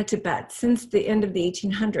had wanted Tibet since the end of the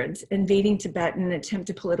 1800s, invading Tibet in an attempt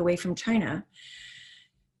to pull it away from China.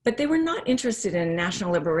 But they were not interested in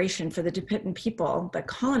national liberation for the Tibetan people, but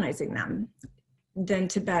colonizing them. Then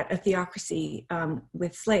Tibet, a theocracy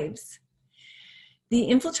with slaves. The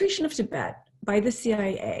infiltration of Tibet by the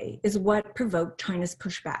CIA is what provoked China's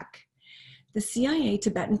pushback. The CIA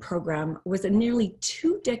Tibetan program was a nearly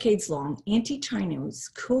 2 decades long anti-Chinese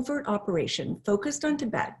covert operation focused on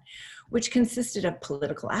Tibet, which consisted of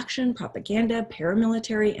political action, propaganda,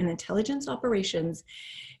 paramilitary, and intelligence operations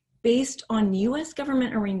based on US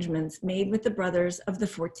government arrangements made with the brothers of the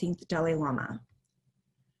 14th Dalai Lama.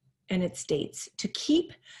 And it states, to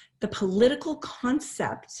keep the political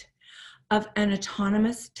concept of an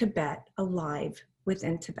autonomous Tibet alive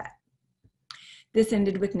within Tibet. This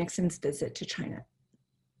ended with Nixon's visit to China.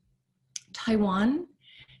 Taiwan,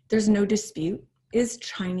 there's no dispute, is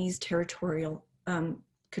Chinese territorial,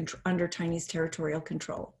 under Chinese territorial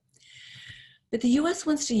control. But the US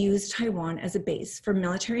wants to use Taiwan as a base for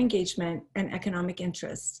military engagement and economic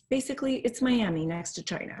interests. Basically, it's Miami next to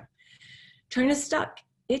China. China's stuck.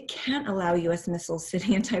 It can't allow US missiles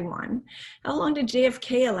sitting in Taiwan. How long did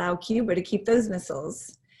JFK allow Cuba to keep those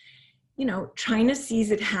missiles? You know, China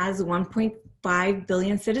sees it has 1.5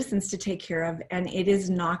 billion citizens to take care of, and it is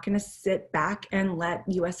not going to sit back and let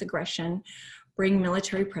US aggression bring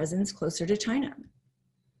military presence closer to China.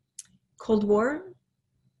 Cold War.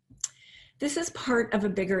 This is part of a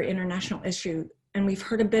bigger international issue, and we've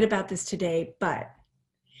heard a bit about this today, but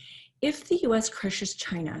if the US crushes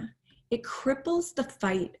China, it cripples the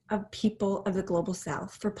fight of people of the global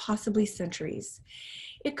South for possibly centuries.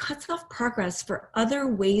 It cuts off progress for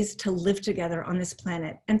other ways to live together on this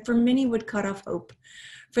planet, and for many would cut off hope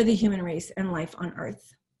for the human race and life on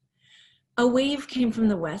Earth. A wave came from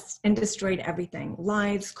the West and destroyed everything: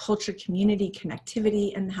 lives, culture, community,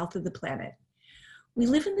 connectivity, and the health of the planet. We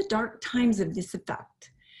live in the dark times of this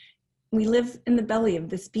effect. We live in the belly of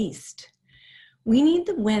this beast. We need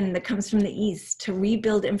the wind that comes from the east to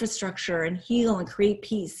rebuild infrastructure and heal and create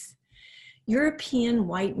peace. European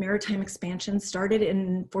white maritime expansion started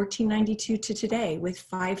in 1492 to today with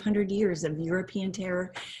 500 years of European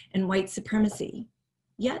terror and white supremacy.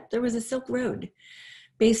 Yet there was a Silk Road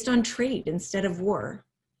based on trade instead of war.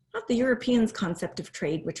 Not the Europeans' concept of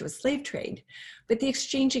trade, which was slave trade, but the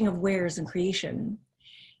exchanging of wares and creation.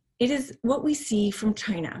 It is what we see from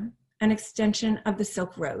China, an extension of the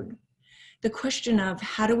Silk Road. The question of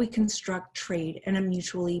how do we construct trade in a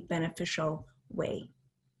mutually beneficial way?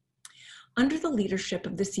 Under the leadership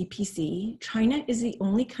of the CPC, China is the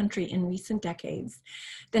only country in recent decades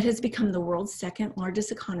that has become the world's second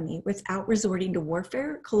largest economy without resorting to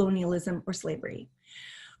warfare, colonialism, or slavery.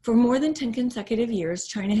 For more than 10 consecutive years,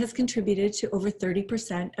 China has contributed to over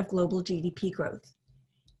 30% of global GDP growth.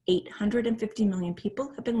 850 million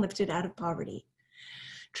people have been lifted out of poverty.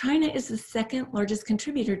 China is the second largest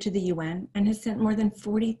contributor to the UN and has sent more than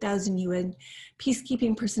 40,000 UN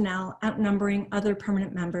peacekeeping personnel, outnumbering other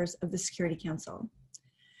permanent members of the Security Council.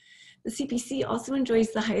 The CPC also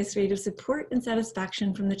enjoys the highest rate of support and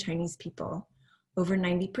satisfaction from the Chinese people, over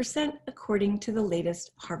 90% according to the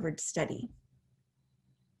latest Harvard study.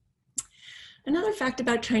 Another fact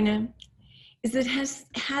about China is that it has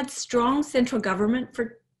had strong central government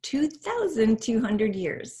for 2,200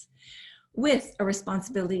 years, with a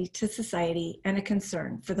responsibility to society and a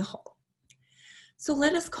concern for the whole. So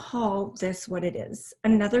let us call this what it is,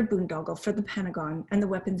 another boondoggle for the Pentagon and the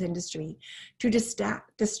weapons industry to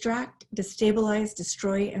distract, destabilize,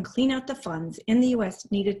 destroy, and clean out the funds in the US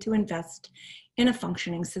needed to invest in a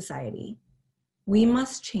functioning society. We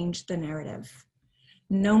must change the narrative.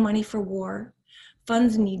 No money for war.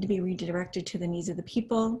 Funds need to be redirected to the needs of the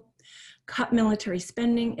people. Cut military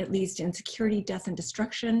spending. It leads to insecurity, death, and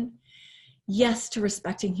destruction. Yes to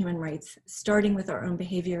respecting human rights, starting with our own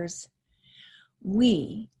behaviors.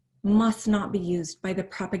 We must not be used by the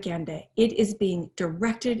propaganda. It is being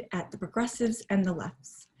directed at the progressives and the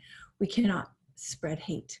lefts. We cannot spread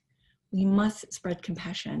hate. We must spread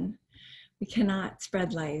compassion. We cannot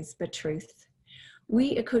spread lies, but truth.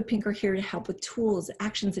 We at Code Pink are here to help with tools,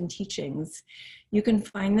 actions, and teachings. You can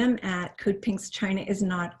find them at Code Pink's China is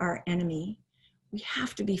Not Our Enemy. We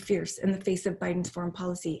have to be fierce in the face of Biden's foreign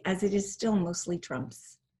policy, as it is still mostly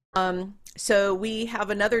Trump's. So we have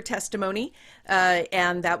another testimony,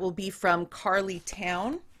 and that will be from Carly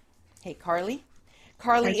Town. Hey, Carly.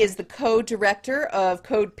 Carly is the co-director of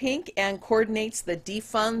Code Pink and coordinates the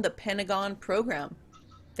Defund the Pentagon program.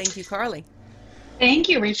 Thank you, Carly. Thank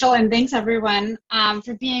you, Rachel, and thanks everyone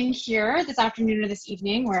for being here this afternoon or this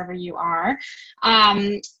evening, wherever you are.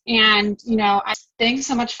 And, you know, thanks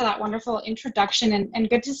so much for that wonderful introduction, and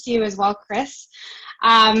good to see you as well, Chris.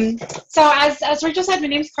 So as Rachel said, my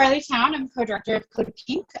name is Carly Town. I'm co-director of Code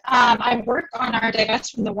Pink. I work on our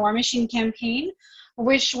Divest from the War Machine campaign,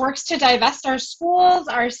 which works to divest our schools,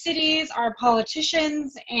 our cities, our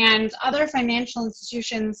politicians, and other financial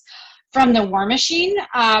institutions from the war machine.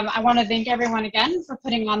 I want to thank everyone again for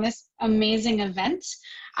putting on this amazing event.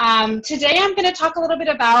 Today I'm going to talk a little bit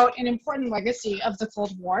about an important legacy of the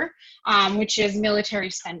Cold War, which is military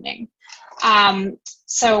spending.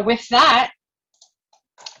 So with that,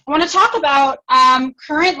 I want to talk about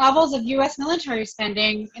current levels of U.S. military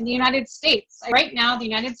spending in the United States. Right now, the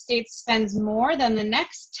United States spends more than the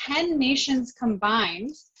next 10 nations combined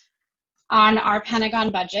on our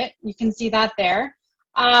Pentagon budget. You can see that there.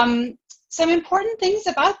 Some important things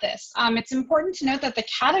about this. It's important to note that the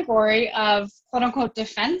category of quote unquote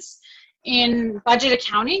defense in budget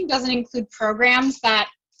accounting doesn't include programs that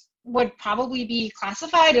would probably be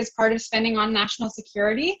classified as part of spending on national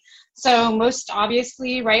security. So most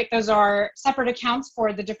obviously, right, those are separate accounts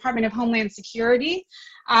for the Department of Homeland Security,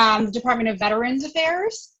 the Department of Veterans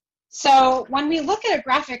Affairs. So when we look at a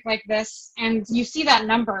graphic like this and you see that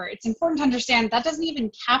number, it's important to understand that doesn't even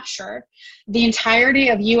capture the entirety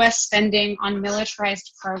of US spending on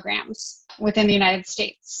militarized programs within the United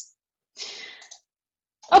States.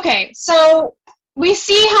 Okay, so we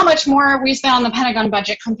see how much more we spend on the Pentagon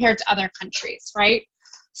budget compared to other countries, right?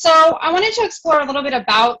 So I wanted to explore a little bit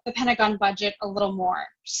about the Pentagon budget a little more.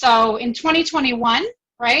 So in 2021,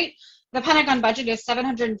 right, the Pentagon budget is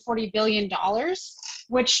 $740 billion,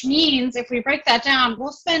 which means if we break that down,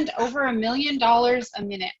 we'll spend over $1 million a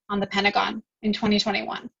minute on the Pentagon in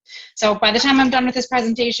 2021. So by the time I'm done with this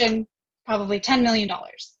presentation, probably $10 million.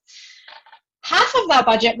 Half of that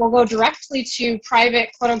budget will go directly to private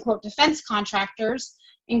quote-unquote defense contractors,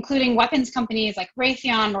 including weapons companies like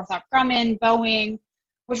Raytheon, Northrop Grumman, Boeing,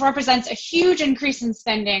 which represents a huge increase in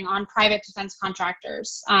spending on private defense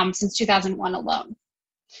contractors since 2001 alone.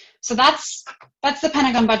 So that's the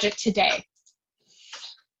Pentagon budget today.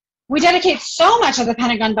 We dedicate so much of the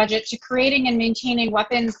Pentagon budget to creating and maintaining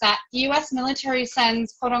weapons that the US military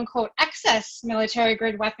sends quote-unquote excess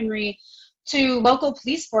military-grade weaponry to local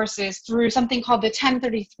police forces through something called the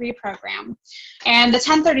 1033 program. And the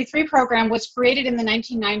 1033 program was created in the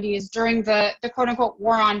 1990s during the quote-unquote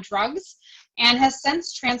war on drugs, and has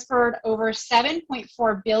since transferred over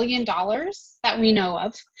 $7.4 billion that we know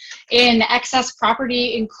of in excess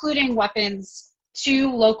property, including weapons,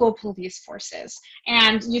 to local police forces.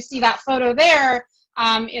 And you see that photo there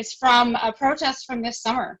is from a protest from this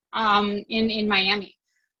summer in Miami,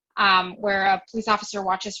 where a police officer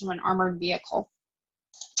watches from an armored vehicle.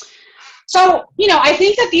 So, you know, I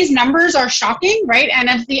think that these numbers are shocking, right? And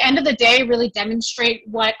at the end of the day, really demonstrate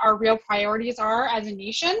what our real priorities are as a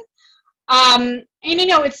nation. And, you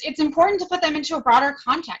know, it's important to put them into a broader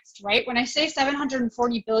context, right? When I say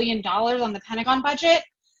 $740 billion on the Pentagon budget,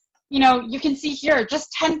 you know, you can see here,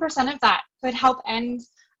 just 10% of that could help end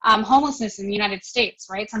homelessness in the United States,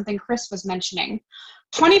 right? Something Chris was mentioning.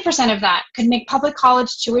 20% of that could make public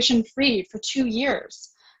college tuition free for 2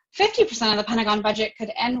 years. 50% of the Pentagon budget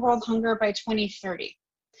could end world hunger by 2030,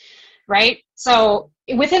 right? So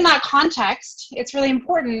within that context, it's really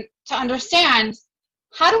important to understand,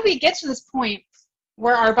 how do we get to this point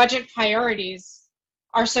where our budget priorities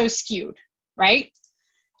are so skewed, right?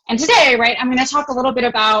 And today, right, I'm going to talk a little bit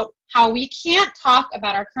about how we can't talk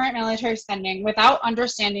about our current military spending without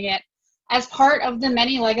understanding it as part of the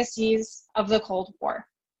many legacies of the Cold War,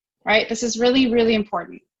 right? This is really, really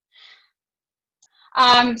important.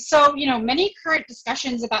 So, many current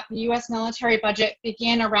discussions about the U.S. military budget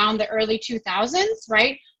begin around the early 2000s,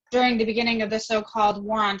 right? During the beginning of the so-called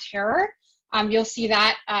War on Terror. You'll see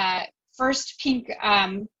that first pink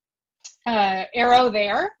arrow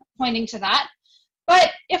there pointing to that.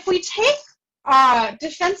 But if we take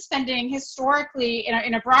defense spending historically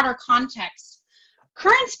in a broader context,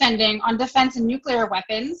 current spending on defense and nuclear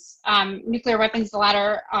weapons, the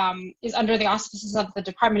latter is under the auspices of the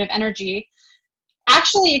Department of Energy,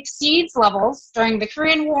 actually exceeds levels during the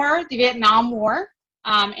Korean War, the Vietnam War,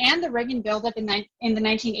 and the Reagan buildup in the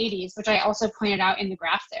 1980s, which I also pointed out in the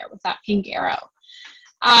graph there with that pink arrow.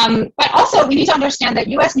 But also, we need to understand that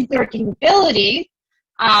U.S. nuclear capability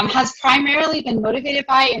has primarily been motivated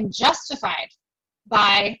by and justified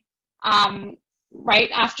by,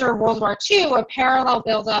 right after World War II, a parallel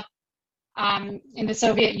buildup in the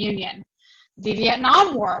Soviet Union. The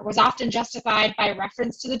Vietnam War was often justified by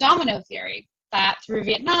reference to the domino theory, that through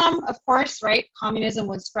Vietnam, of course, right, communism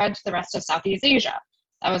would spread to the rest of Southeast Asia.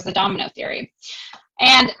 That was the domino theory.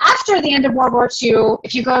 And after the end of World War II,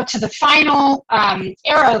 if you go to the final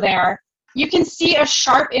arrow there, you can see a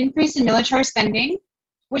sharp increase in military spending,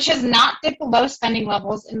 which has not dipped below spending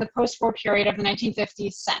levels in the post-war period of the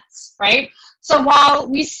 1950s since, right? So while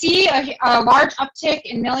we see a large uptick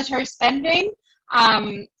in military spending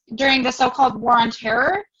during the so-called War on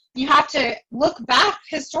Terror, you have to look back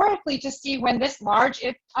historically to see when this large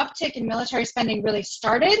uptick in military spending really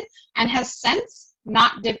started and has since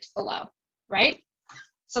not dipped below, right?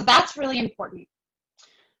 So that's really important.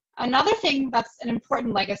 Another thing that's an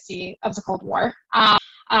important legacy of the Cold War,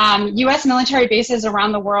 U.S. military bases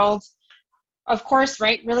around the world, of course,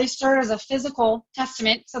 right, really serve as a physical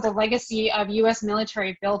testament to the legacy of U.S.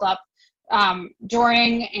 military buildup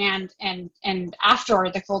during and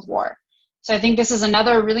after the Cold War. So I think this is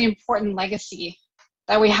another really important legacy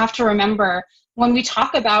that we have to remember when we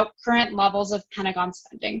talk about current levels of Pentagon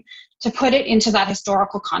spending, to put it into that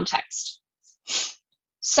historical context.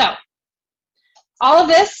 So all of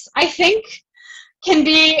this, I think, can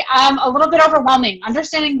be a little bit overwhelming.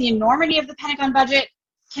 Understanding the enormity of the Pentagon budget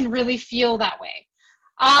can really feel that way.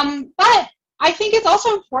 But I think it's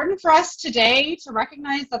also important for us today to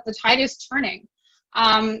recognize that the tide is turning.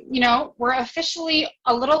 We're officially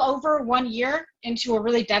a little over 1 year into a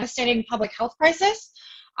really devastating public health crisis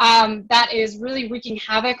that is really wreaking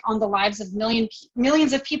havoc on the lives of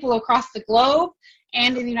millions of people across the globe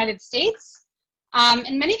and in the United States.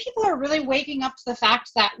 And many people are really waking up to the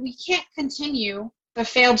fact that we can't continue the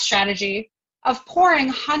failed strategy of pouring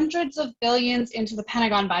hundreds of billions into the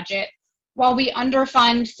Pentagon budget while we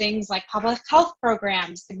underfund things like public health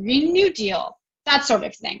programs, the Green New Deal, that sort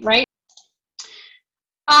of thing, right?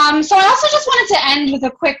 So I also just wanted to end with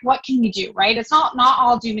a quick, what can we do, right? It's not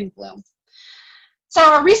all doom and gloom.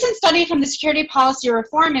 So a recent study from the Security Policy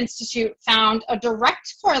Reform Institute found a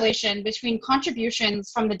direct correlation between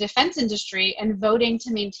contributions from the defense industry and voting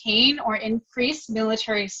to maintain or increase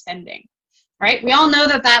military spending, right? We all know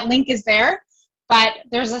that that link is there, but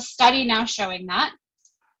there's a study now showing that.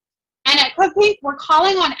 And at Code Pink, we're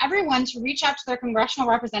calling on everyone to reach out to their congressional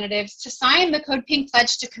representatives to sign the Code Pink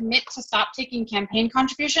pledge to commit to stop taking campaign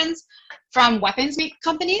contributions from weapons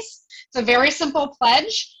companies. It's a very simple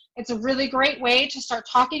pledge. It's a really great way to start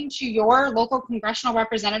talking to your local congressional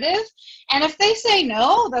representative. And if they say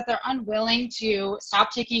no, that they're unwilling to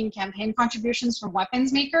stop taking campaign contributions from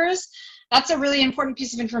weapons makers, that's a really important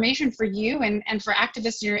piece of information for you and for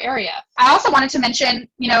activists in your area. I also wanted to mention,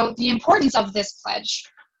 the importance of this pledge.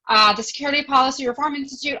 The Security Policy Reform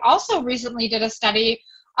Institute also recently did a study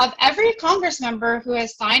of every Congress member who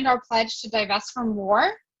has signed our pledge to divest from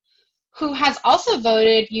war, who has also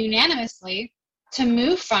voted unanimously to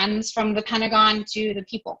move funds from the Pentagon to the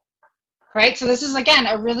people, right? So this is, again,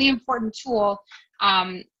 a really important tool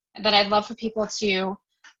that I'd love for people to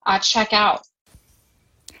check out.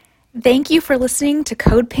 Thank you for listening to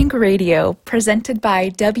Code Pink Radio, presented by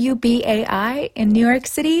WBAI in New York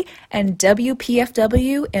City and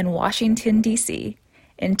WPFW in Washington, D.C.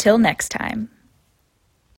 Until next time.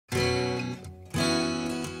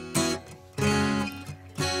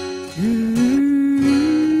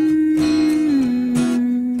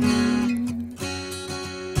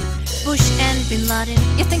 Bush and Bin Laden,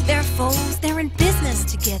 you think they're foes? They're in business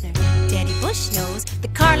together. Daddy Bush knows the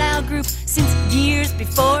Carlyle Group since years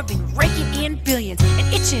before been raking in billions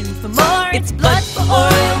and itching for more. It's blood for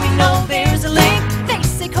oil, we know there's a link. They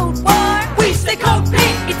say Code War, we say Code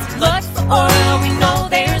Pink. It's blood for oil, we know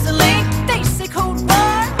there's a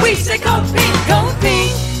say code pink.